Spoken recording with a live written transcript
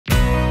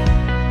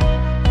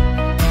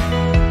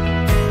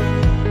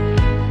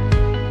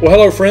Well,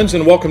 hello, friends,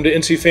 and welcome to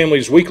NC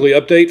Family's weekly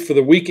update for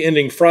the week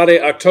ending Friday,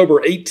 October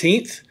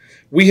 18th.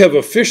 We have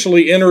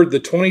officially entered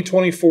the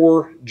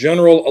 2024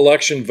 general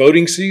election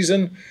voting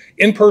season.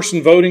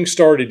 In-person voting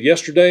started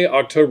yesterday,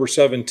 October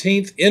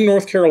 17th, in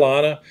North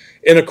Carolina,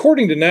 and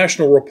according to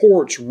national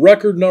reports,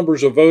 record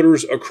numbers of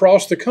voters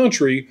across the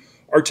country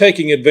are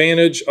taking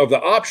advantage of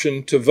the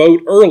option to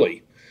vote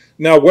early.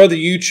 Now, whether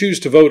you choose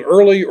to vote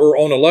early or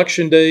on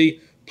Election Day,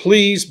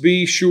 please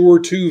be sure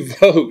to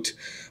vote.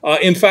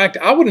 In fact,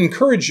 I would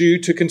encourage you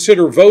to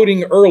consider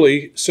voting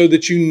early so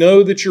that you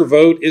know that your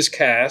vote is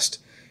cast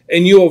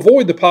and you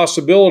avoid the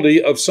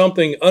possibility of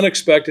something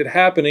unexpected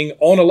happening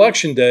on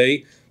Election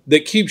Day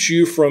that keeps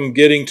you from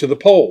getting to the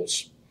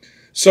polls.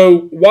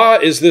 So why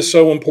is this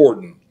so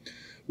important?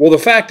 Well, the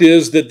fact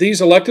is that these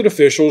elected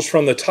officials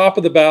from the top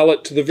of the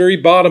ballot to the very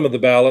bottom of the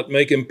ballot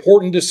make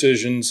important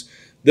decisions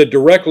that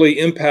directly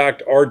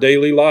impact our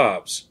daily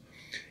lives.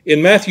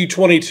 In Matthew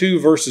 22,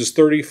 verses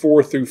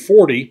 34 through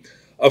 40,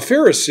 a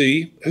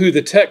Pharisee, who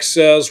the text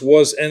says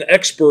was an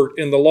expert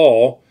in the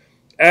law,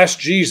 asked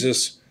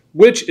Jesus,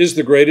 "Which is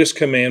the greatest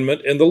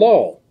commandment in the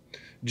law?"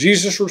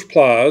 Jesus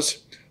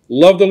replies,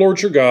 "Love the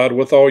Lord your God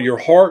with all your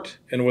heart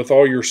and with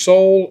all your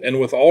soul and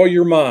with all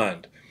your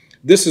mind.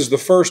 This is the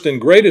first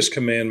and greatest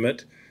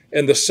commandment,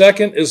 and the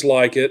second is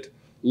like it,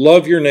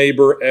 love your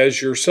neighbor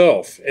as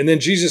yourself." And then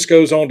Jesus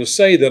goes on to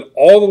say that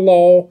all the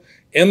law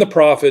and the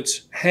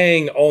prophets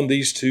hang on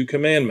these two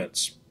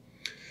commandments.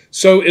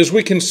 So as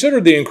we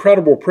consider the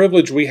incredible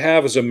privilege we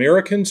have as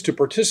Americans to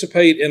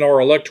participate in our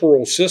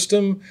electoral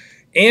system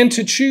and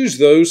to choose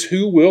those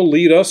who will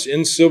lead us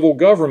in civil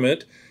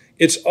government,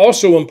 it's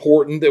also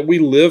important that we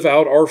live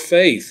out our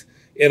faith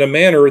in a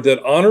manner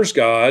that honors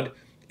God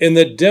and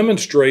that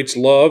demonstrates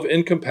love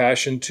and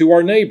compassion to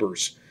our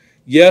neighbors.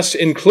 Yes,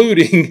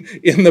 including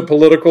in the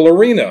political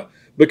arena,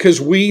 because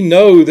we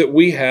know that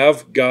we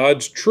have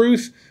God's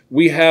truth.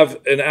 We have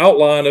an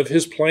outline of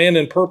His plan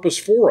and purpose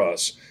for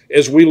us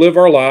as we live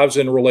our lives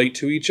and relate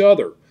to each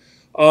other.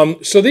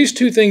 So these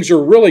two things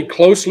are really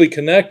closely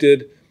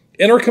connected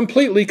and are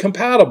completely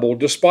compatible,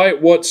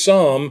 despite what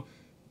some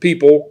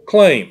people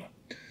claim.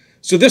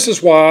 So this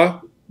is why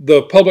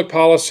the public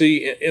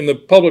policy and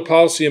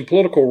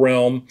political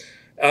realm,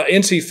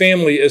 NC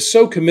Family is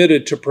so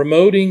committed to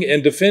promoting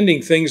and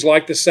defending things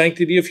like the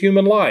sanctity of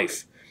human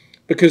life,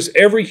 because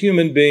every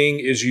human being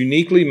is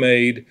uniquely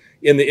made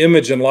in the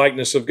image and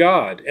likeness of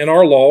God, and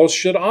our laws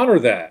should honor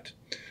that.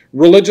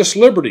 Religious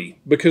liberty,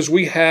 because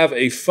we have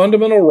a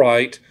fundamental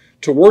right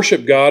to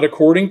worship God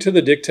according to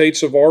the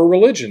dictates of our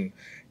religion,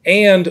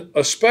 and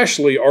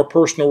especially our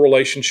personal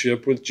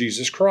relationship with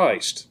Jesus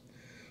Christ.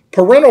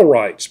 Parental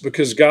rights,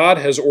 because God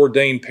has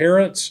ordained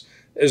parents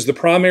as the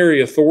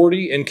primary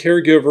authority and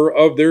caregiver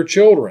of their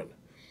children.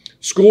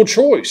 School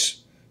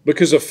choice,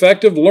 because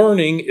effective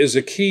learning is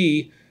a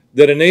key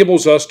that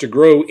enables us to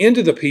grow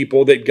into the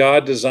people that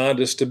God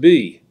designed us to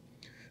be.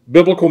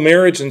 Biblical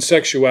marriage and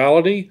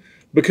sexuality,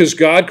 because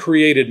God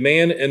created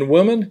man and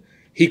woman.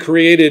 He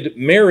created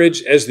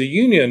marriage as the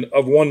union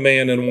of one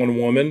man and one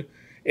woman,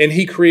 and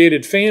He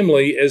created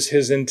family as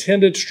His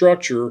intended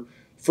structure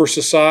for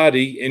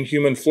society and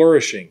human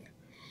flourishing.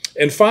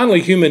 And finally,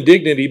 human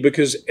dignity,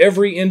 because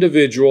every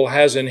individual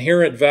has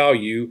inherent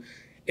value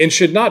and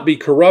should not be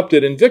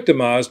corrupted and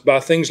victimized by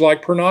things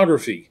like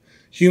pornography,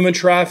 human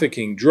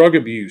trafficking, drug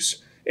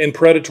abuse, and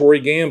predatory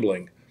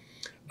gambling.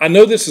 I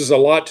know this is a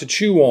lot to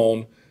chew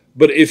on,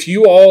 but if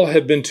you all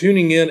have been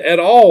tuning in at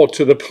all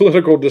to the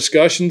political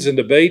discussions and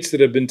debates that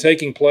have been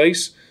taking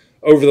place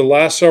over the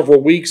last several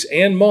weeks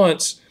and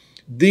months,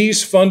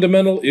 these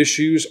fundamental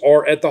issues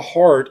are at the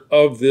heart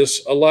of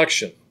this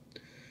election.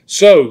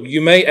 So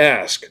you may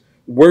ask,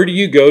 where do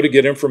you go to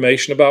get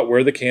information about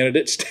where the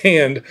candidates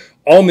stand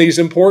on these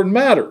important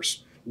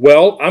matters?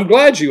 Well, I'm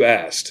glad you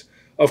asked.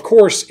 Of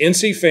course,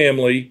 NC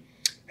Family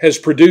has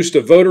produced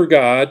a voter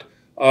guide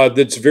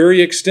that's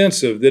very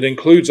extensive, that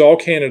includes all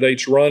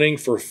candidates running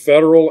for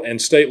federal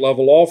and state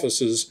level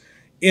offices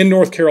in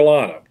North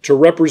Carolina to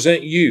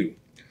represent you.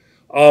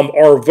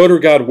 Our voter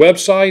guide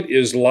website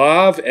is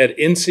live at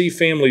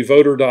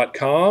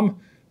ncfamilyvoter.com.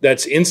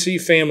 That's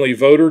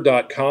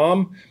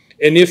ncfamilyvoter.com.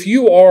 And if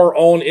you are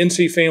on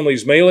NC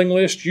Family's mailing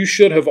list, you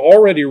should have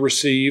already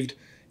received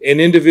an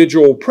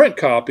individual print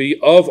copy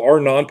of our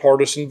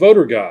nonpartisan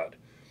voter guide.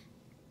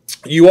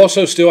 You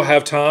also still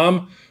have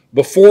time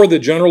before the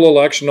general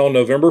election on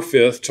November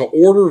 5th to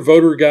order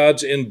voter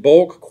guides in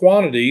bulk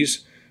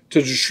quantities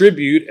to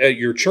distribute at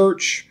your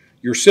church,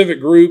 your civic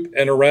group,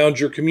 and around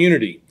your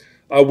community.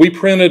 We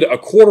printed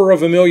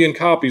 250,000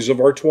 copies of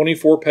our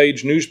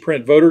 24-page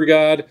newsprint voter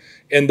guide,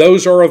 and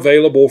those are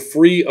available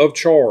free of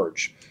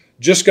charge.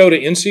 Just go to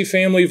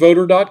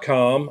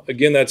ncfamilyvoter.com.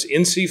 Again, that's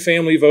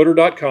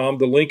ncfamilyvoter.com.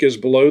 The link is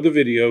below the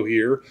video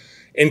here.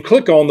 And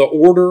click on the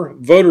Order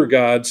Voter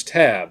Guides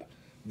tab.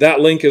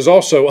 That link is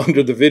also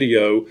under the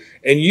video,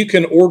 and you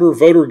can order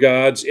voter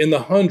guides in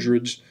the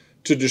hundreds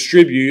to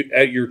distribute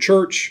at your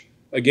church,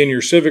 again,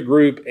 your civic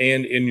group,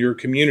 and in your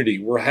community.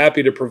 We're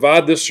happy to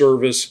provide this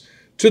service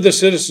to the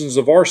citizens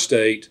of our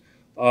state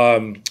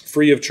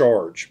free of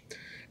charge.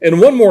 And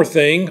one more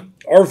thing,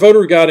 our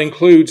voter guide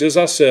includes, as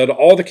I said,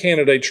 all the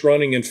candidates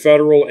running in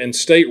federal and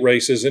state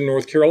races in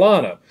North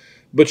Carolina.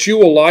 But you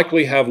will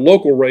likely have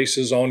local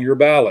races on your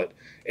ballot,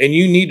 and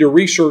you need to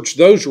research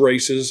those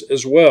races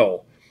as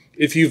well.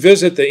 If you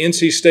visit the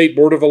NC State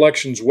Board of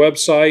Elections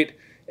website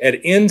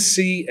at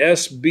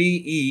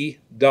ncsbe.gov,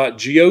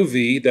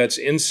 that's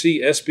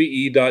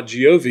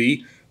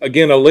ncsbe.gov,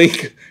 again, a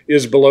link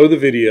is below the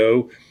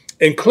video,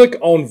 and click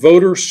on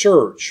Voter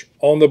Search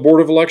on the Board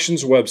of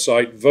Elections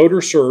website,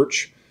 Voter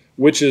Search,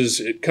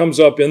 it comes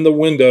up in the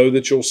window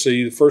that you'll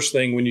see the first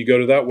thing when you go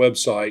to that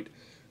website.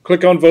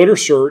 Click on Voter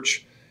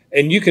Search,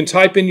 and you can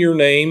type in your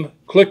name,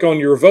 click on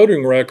your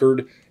voting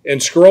record,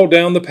 and scroll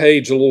down the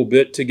page a little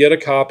bit to get a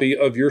copy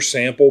of your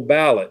sample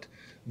ballot.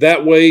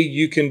 That way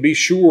you can be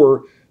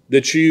sure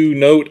that you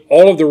note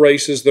all of the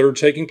races that are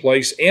taking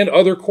place and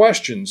other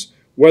questions,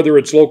 whether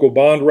it's local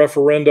bond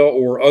referenda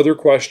or other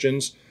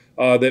questions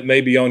that may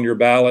be on your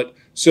ballot,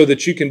 so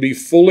that you can be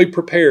fully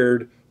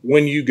prepared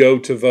when you go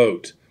to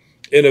vote.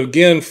 And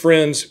again,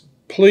 friends,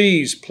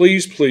 please,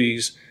 please,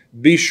 please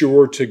be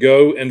sure to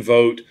go and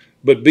vote,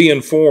 but be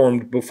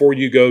informed before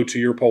you go to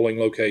your polling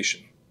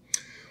location.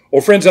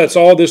 Well, friends, that's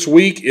all this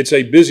week. It's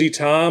a busy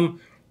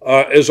time.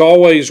 As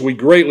always, we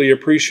greatly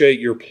appreciate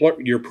your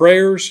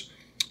prayers,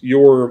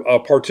 your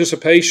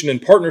participation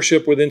and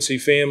partnership with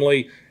NC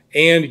Family,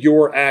 and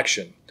your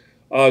action.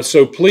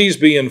 So please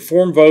be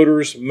informed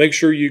voters. Make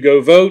sure you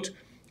go vote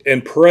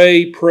and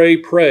pray, pray,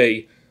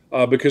 pray,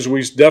 because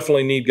we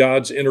definitely need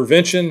God's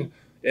intervention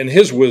and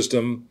His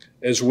wisdom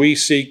as we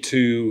seek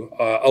to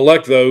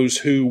elect those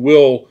who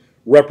will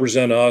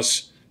represent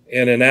us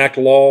and enact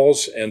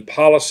laws and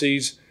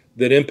policies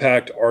that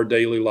impact our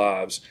daily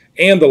lives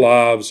and the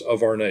lives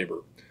of our neighbor.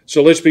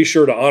 So let's be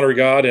sure to honor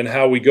God in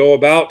how we go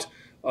about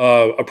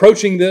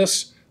approaching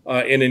this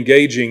and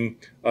engaging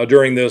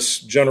during this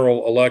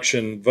general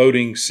election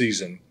voting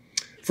season.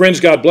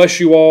 Friends, God bless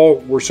you all.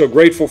 We're so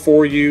grateful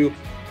for you,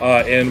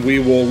 and we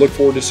will look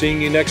forward to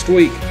seeing you next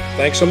week.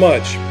 Thanks so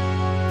much.